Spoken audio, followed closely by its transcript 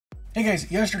Hey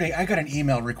guys, yesterday I got an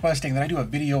email requesting that I do a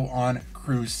video on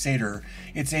Krusader.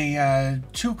 It's a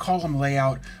two-column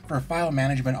layout for file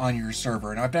management on your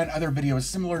server. And I've done other videos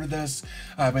similar to this,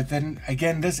 but then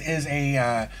again, this is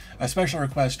a special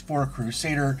request for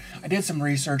Krusader. I did some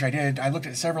research. I looked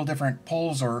at several different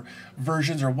pulls or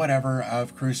versions or whatever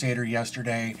of Krusader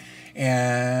yesterday,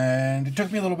 and it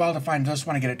took me a little while to find this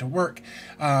one and get it to work.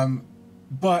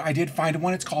 But I did find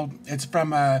one. It's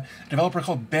from a developer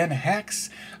called Ben Hex.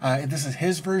 This is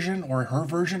his version or her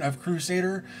version of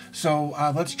Krusader. So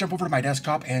let's jump over to my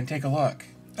desktop and take a look.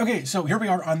 Okay, so here we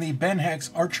are on the Ben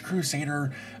Hex Arch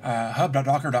Krusader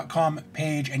hub.docker.com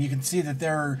page, and you can see that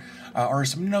there are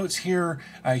some notes here.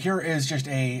 Here is just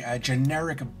a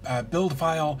generic build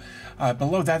file.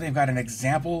 Below that, they've got an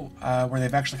example where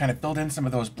they've actually kind of filled in some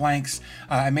of those blanks.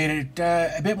 I made it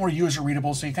a bit more user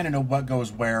readable, so you kind of know what goes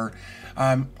where.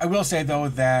 I will say though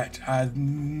that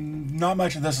not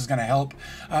much of this is going to help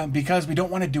because we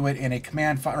don't want to do it in a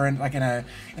command file or in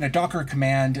a Docker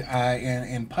command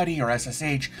in PuTTY or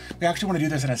SSH. We actually want to do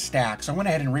this in a stack. So I went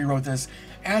ahead and rewrote this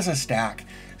as a stack.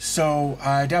 So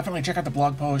definitely check out the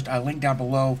blog post, link down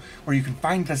below, where you can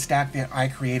find the stack that I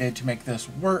created to make this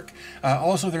work.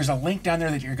 Also, there's a link down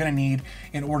there that you're going to need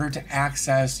in order to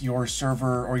access your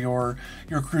server or your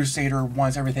Krusader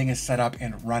once everything is set up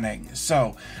and running.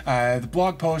 So the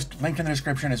blog post, linked in the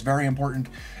description, is very important,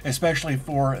 especially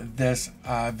for this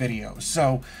video.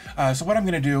 So what I'm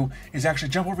going to do is actually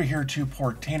jump over here to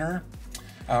Portainer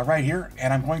right here,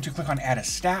 and I'm going to click on Add a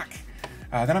Stack.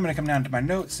 Then I'm going to come down to my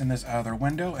notes in this other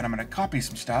window, and I'm going to copy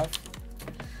some stuff.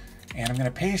 And I'm going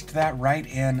to paste that right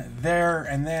in there,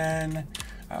 and then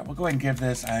we'll go ahead and give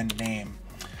this a name.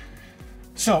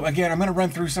 So again, I'm going to run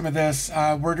through some of this.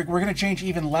 We're going to change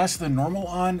even less than normal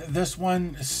on this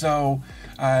one. So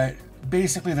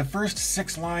basically the first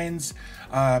 6 lines,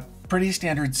 pretty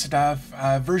standard stuff.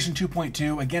 Version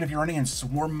 2.2, again, if you're running in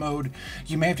swarm mode,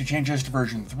 you may have to change this to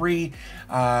version 3.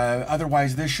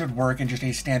 Otherwise, this should work in just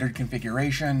a standard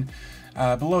configuration.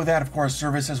 Below that, of course,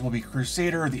 services will be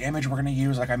Krusader. The image we're going to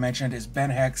use, like I mentioned, is Ben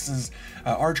Hex's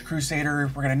Arch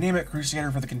Krusader. We're going to name it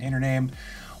Krusader for the container name.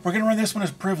 We're going to run this one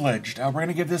as privileged. We're going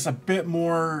to give this a bit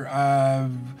more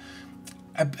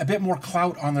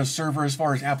clout on the server as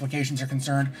far as applications are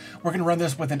concerned. We're going to run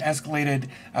this with an escalated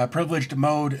privileged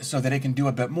mode so that it can do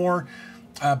a bit more.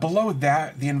 Below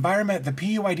that, the environment, the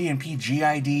PUID and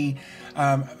PGID,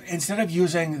 instead of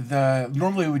using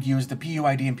normally we would use the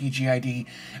PUID and PGID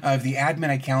of the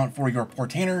admin account for your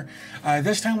Portainer.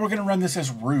 This time we're going to run this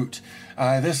as root.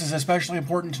 This is especially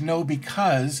important to know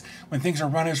because when things are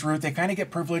run as root, they kind of get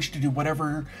privileged to do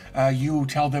whatever you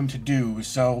tell them to do.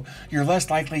 So you're less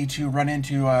likely to run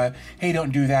into, hey,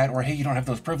 don't do that, or hey, you don't have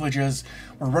those privileges.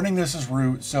 We're running this as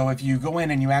root, so if you go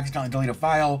in and you accidentally delete a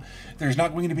file, there's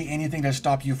not going to be anything to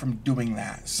stop you from doing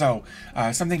that. So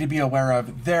something to be aware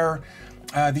of there.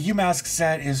 The UMask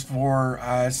set is for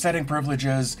setting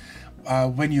privileges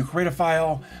when you create a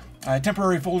file.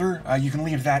 Temporary folder, you can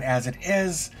leave that as it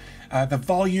is. The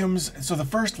volumes, so the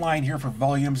first line here for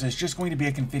volumes is just going to be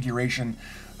a configuration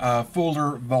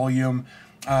folder volume.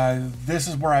 This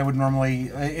is where I would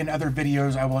normally, in other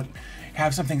videos, I will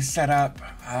have something set up,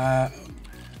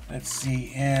 let's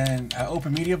see, in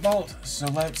OpenMediaVault. So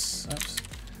let's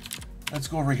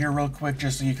go over here real quick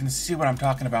just so you can see what I'm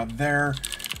talking about there.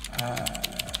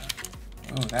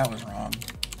 Oh, that was wrong.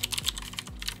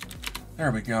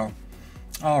 There we go.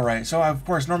 All right, so of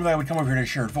course, normally I would come over here to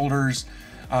shared folders,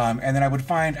 and then I would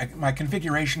find my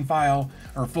configuration file,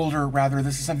 or folder rather.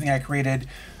 This is something I created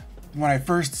when I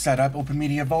first set up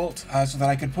OpenMediaVault, so that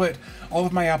I could put all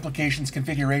of my applications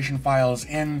configuration files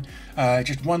in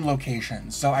just one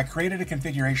location. So I created a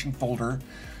configuration folder.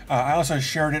 I also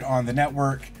shared it on the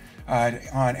network on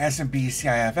SMB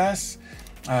CIFS.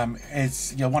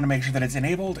 You'll want to make sure that it's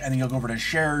enabled, and then you'll go over to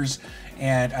shares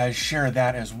and share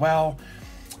that as well.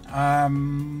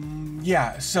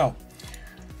 Yeah, so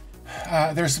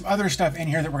there's some other stuff in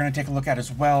here that we're going to take a look at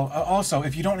as well. Also,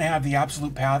 if you don't have the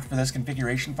absolute path for this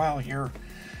configuration file here,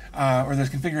 or this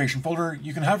configuration folder,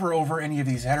 you can hover over any of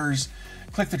these headers,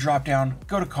 click the drop down,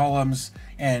 go to columns,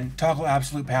 and toggle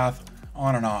absolute path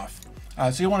on and off.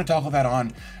 So you'll want to toggle that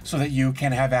on so that you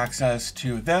can have access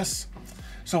to this.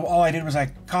 So all I did was I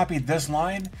copied this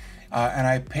line and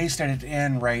I pasted it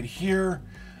in right here.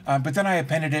 But then I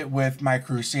appended it with my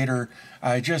Krusader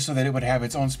just so that it would have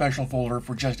its own special folder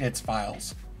for just its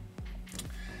files.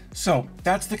 So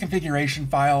that's the configuration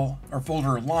file or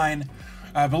folder line.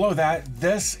 Below that,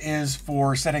 this is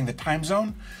for setting the time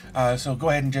zone. So go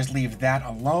ahead and just leave that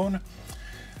alone.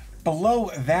 Below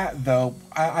that though,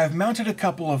 I've mounted a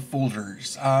couple of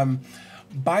folders.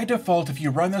 by default, if you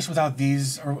run this without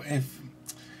these, or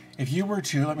if you were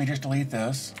to, let me just delete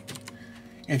this.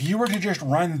 If you were to just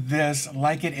run this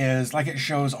like it is, like it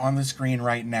shows on the screen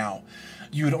right now,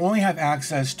 you would only have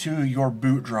access to your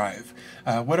boot drive.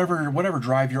 Whatever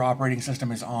drive your operating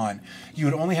system is on, you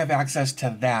would only have access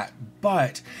to that.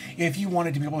 But if you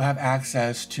wanted to be able to have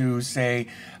access to, say,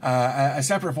 a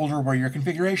separate folder where your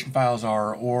configuration files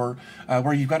are, or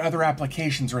where you've got other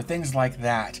applications or things like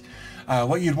that,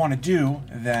 what you'd want to do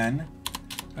then,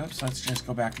 oops, let's just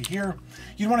go back to here.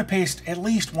 You'd want to paste at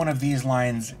least one of these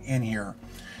lines in here.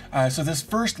 So this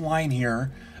first line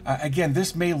here, again,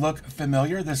 this may look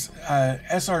familiar, this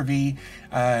SRV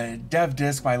dev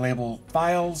disk by label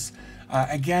files.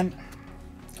 Again,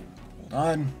 hold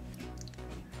on,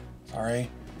 sorry.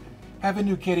 I have a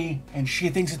new kitty, and she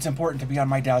thinks it's important to be on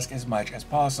my desk as much as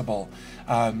possible.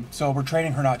 So we're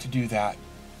training her not to do that.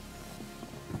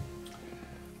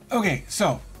 Okay,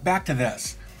 so back to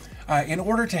this. In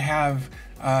order to have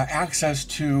access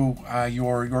to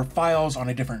your files on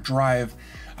a different drive,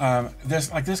 this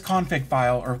config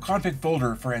file or config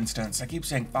folder, for instance, I keep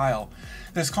saying file.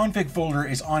 This config folder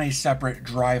is on a separate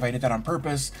drive. I did that on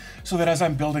purpose so that as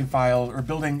I'm building file or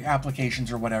building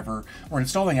applications or whatever, or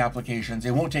installing applications,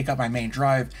 it won't take up my main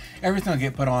drive. Everything will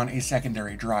get put on a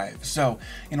secondary drive. So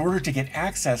in order to get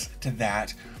access to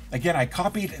that, again, I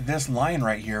copied this line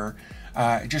right here,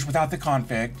 just without the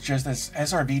config, just this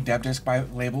SRV dev disk by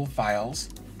label files.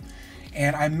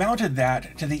 And I mounted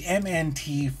that to the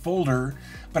MNT folder,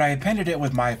 but I appended it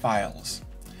with my files.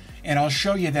 And I'll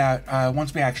show you that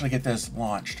once we actually get this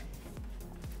launched.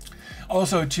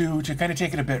 Also, to kind of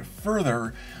take it a bit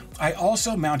further, I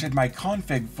also mounted my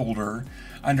config folder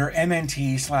under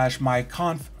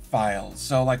MNT/myconf files,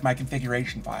 so like my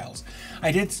configuration files.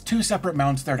 I did two separate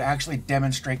mounts there to actually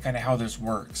demonstrate kind of how this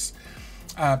works.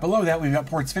 Below that, we've got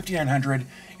ports 5900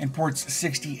 and ports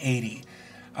 6080.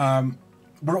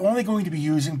 We're only going to be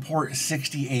using port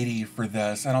 6080 for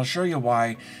this, and I'll show you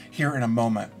why here in a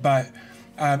moment. But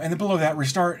and then below that,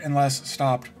 restart unless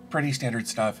stopped, pretty standard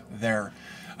stuff there.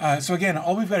 So again,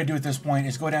 all we've got to do at this point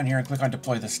is go down here and click on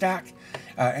deploy the stack,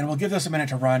 and we'll give this a minute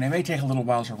to run. It may take a little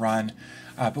while to run,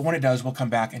 but when it does, we'll come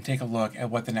back and take a look at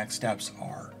what the next steps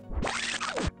are.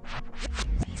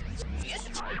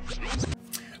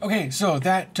 Okay, so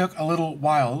that took a little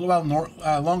while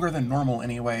longer than normal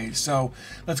anyway. So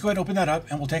let's go ahead and open that up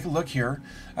and we'll take a look here.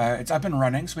 It's up and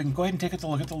running, so we can go ahead and take a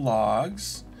look at the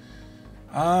logs.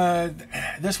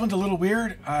 This one's a little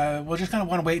weird. We'll just kind of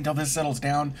want to wait until this settles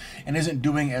down and isn't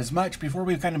doing as much before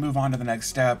we kind of move on to the next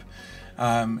step.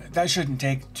 That shouldn't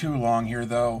take too long here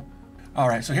though. All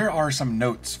right, so here are some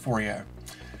notes for you.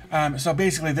 So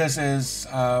basically this is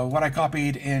what I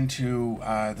copied into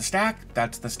the stack.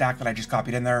 That's the stack that I just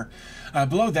copied in there.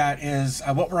 Below that is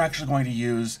what we're actually going to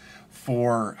use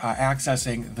for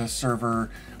accessing the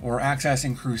server, or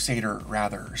accessing Krusader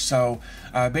rather. So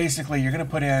basically you're going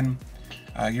to put in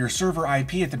your server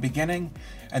IP at the beginning,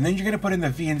 and then you're going to put in the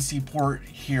VNC port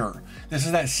here. This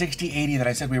is that 6080 that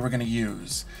I said we were going to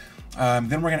use.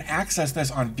 Then we're going to access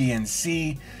this on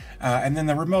VNC, and then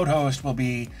the remote host will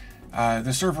be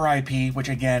the server IP, which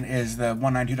again is the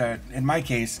 192. In my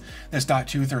case, this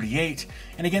 .238,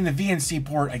 and again the VNC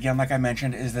port, again like I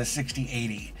mentioned, is the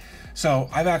 6080. So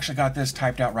I've actually got this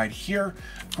typed out right here.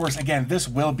 Of course, again, this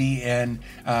will be in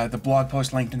the blog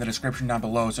post linked in the description down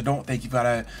below, so don't think you've got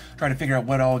to try to figure out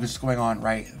what all is going on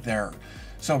right there.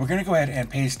 So we're going to go ahead and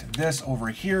paste this over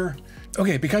here.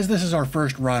 Okay, because this is our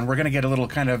first run, we're going to get a little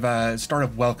kind of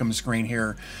startup welcome screen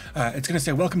here. It's going to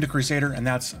say welcome to Krusader, and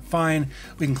that's fine.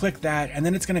 We can click that, and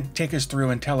then it's going to take us through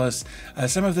and tell us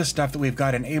some of the stuff that we've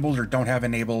got enabled or don't have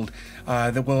enabled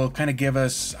that will kind of give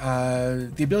us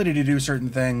the ability to do certain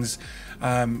things.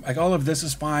 Like all of this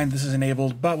is fine, this is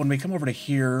enabled, but when we come over to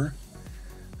here,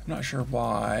 I'm not sure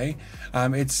why,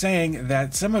 it's saying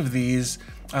that some of these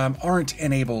aren't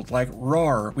enabled, like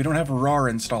RAR. We don't have RAR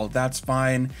installed. That's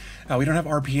fine. We don't have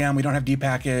RPM. We don't have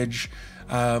depackage.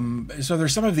 So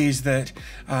there's some of these that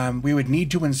we would need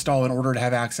to install in order to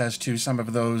have access to some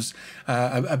of those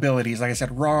abilities. Like I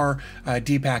said, RAR,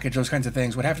 depackage, those kinds of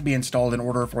things would have to be installed in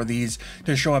order for these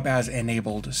to show up as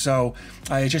enabled. So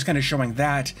it's just kind of showing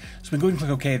that. So we go and click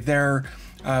OK there.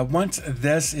 Once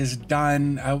this is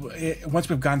done, once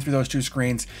we've gone through those two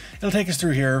screens, it'll take us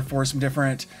through here for some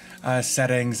different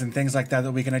settings and things like that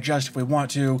that we can adjust if we want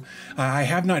to. I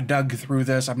have not dug through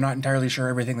this. I'm not entirely sure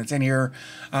everything that's in here.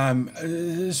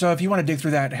 So if you want to dig through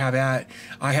that, have at.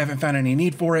 I haven't found any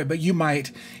need for it, but you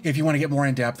might if you want to get more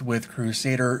in depth with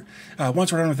Krusader.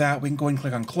 Once we're done with that, we can go and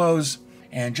click on close.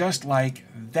 And just like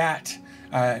that,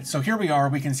 So here we are.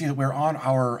 We can see that we're on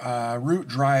our root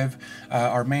drive,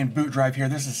 our main boot drive here.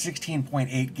 This is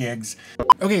 16.8 gigs.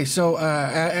 Okay, so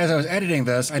as I was editing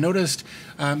this, I noticed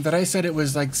that I said it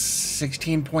was like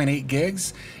 16.8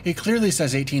 gigs. It clearly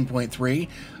says 18.3.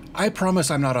 I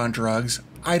promise I'm not on drugs.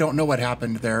 I don't know what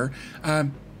happened there.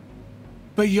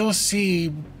 But you'll see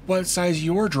what size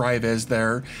your drive is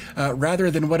there,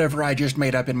 rather than whatever I just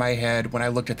made up in my head when I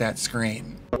looked at that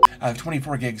screen.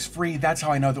 24 gigs free, that's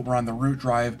how I know that we're on the root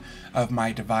drive of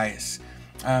my device.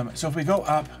 So if we go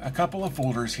up a couple of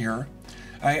folders here,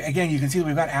 again, you can see that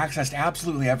we've got access to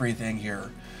absolutely everything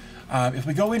here. If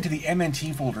we go into the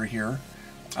MNT folder here,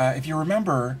 if you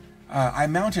remember, I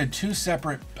mounted two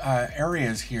separate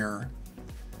areas here.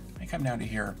 Let me come down to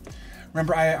here.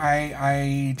 Remember,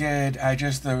 I did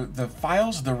just the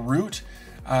files, the root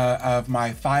of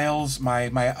my files,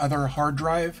 my other hard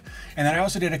drive, and then I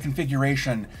also did a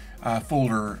configuration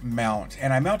folder mount,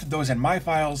 and I mounted those in my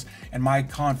files and my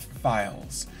conf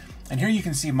files. And here you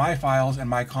can see my files and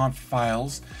my conf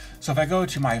files. So if I go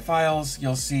to my files,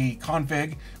 you'll see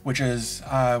config, which is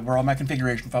where all my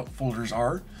configuration folders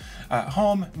are.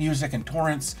 Home, music, and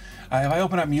torrents. If I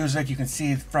open up music, you can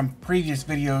see from previous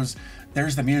videos,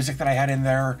 there's the music that I had in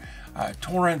there.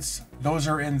 Torrents, those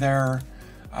are in there.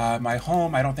 My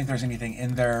home, I don't think there's anything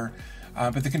in there.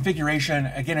 But the configuration,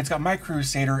 again, it's got my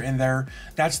Krusader in there.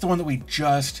 That's the one that we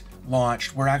just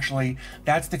launched.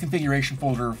 That's the configuration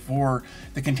folder for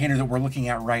the container that we're looking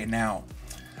at right now.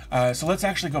 So let's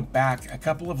actually go back a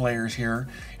couple of layers here,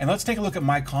 and let's take a look at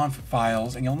my conf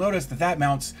files, and you'll notice that that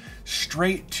mounts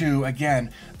straight to,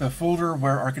 again, the folder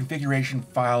where our configuration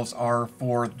files are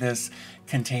for this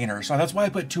container. So that's why I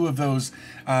put two of those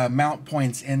mount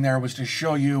points in there, was to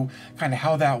show you kind of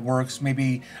how that works,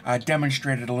 maybe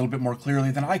demonstrate it a little bit more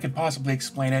clearly than I could possibly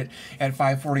explain it at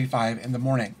 5:45 in the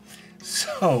morning.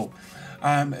 So,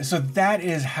 so that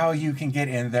is how you can get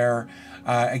in there.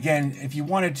 Again, if you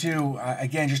wanted to,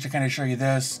 again, just to kind of show you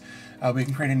this, we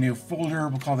can create a new folder.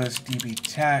 We'll call this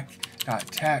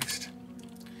dbtech.txt,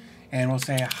 and we'll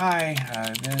say, hi,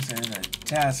 this is a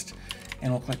test,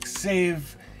 and we'll click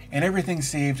save, and everything's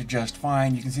saved just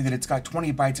fine. You can see that it's got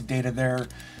 20 bytes of data there.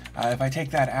 If I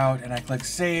take that out and I click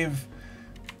save,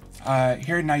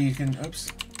 here now you can,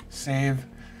 save.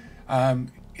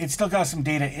 It's still got some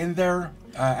data in there.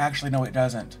 Actually, no, it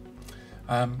doesn't.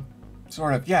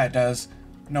 Sort of, yeah, it does.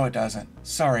 No, it doesn't.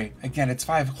 Sorry. Again, it's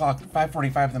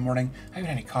 5:45 in the morning. I haven't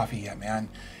had any coffee yet, man.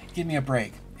 Give me a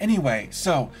break. Anyway,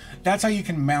 so that's how you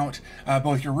can mount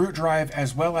both your root drive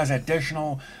as well as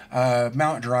additional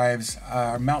mount drives,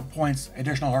 mount points,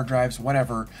 additional hard drives,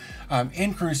 whatever,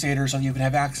 in Krusader, so you can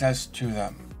have access to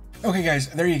them. Okay guys,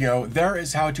 there you go. There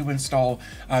is how to install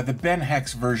the Ben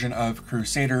Hex version of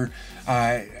Krusader.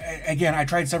 Again, I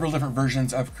tried several different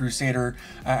versions of Krusader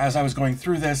as I was going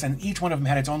through this, and each one of them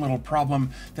had its own little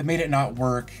problem that made it not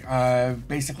work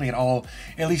basically at all.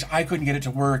 At least I couldn't get it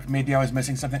to work. Maybe I was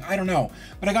missing something. I don't know.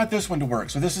 But I got this one to work.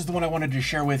 So this is the one I wanted to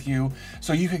share with you,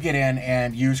 so you could get in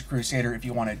and use Krusader if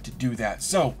you wanted to do that.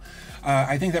 So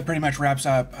I think that pretty much wraps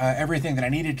up everything that I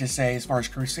needed to say as far as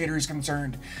Krusader is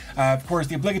concerned. Of course,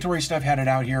 the obligatory stuff had it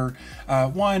out here.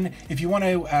 One, if you want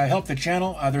to help the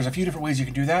channel, there's a few different ways you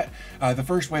can do that. The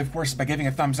first way, of course, is by giving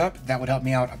a thumbs up. That would help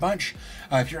me out a bunch.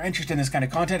 If you're interested in this kind of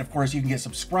content, of course, you can get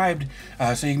subscribed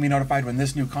so you can be notified when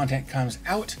this new content comes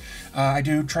out. I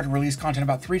do try to release content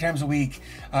about 3 times a week,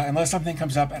 unless something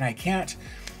comes up and I can't.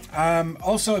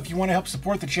 Also, if you want to help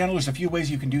support the channel, there's a few ways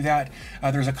you can do that.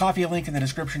 There's a coffee link in the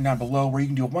description down below where you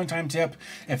can do a one-time tip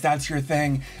if that's your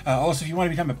thing. Also, if you want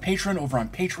to become a patron over on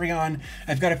Patreon,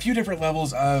 I've got a few different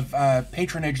levels of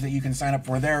patronage that you can sign up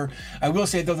for there. I will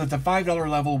say, though, that the $5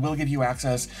 level will give you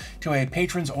access to a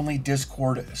patrons-only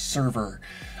Discord server.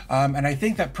 And I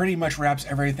think that pretty much wraps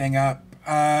everything up.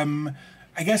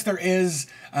 I guess there is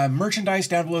merchandise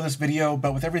down below this video,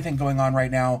 but with everything going on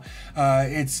right now,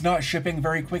 it's not shipping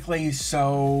very quickly,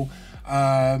 so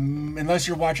unless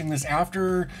you're watching this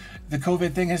after the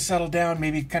COVID thing has settled down,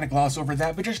 maybe kind of gloss over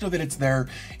that, but just know that it's there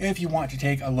if you want to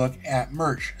take a look at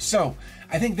merch. So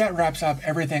I think that wraps up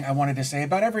everything I wanted to say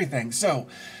about everything. So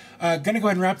gonna go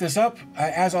ahead and wrap this up.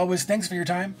 As always, thanks for your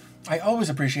time. I always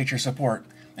appreciate your support,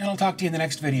 and I'll talk to you in the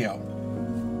next video.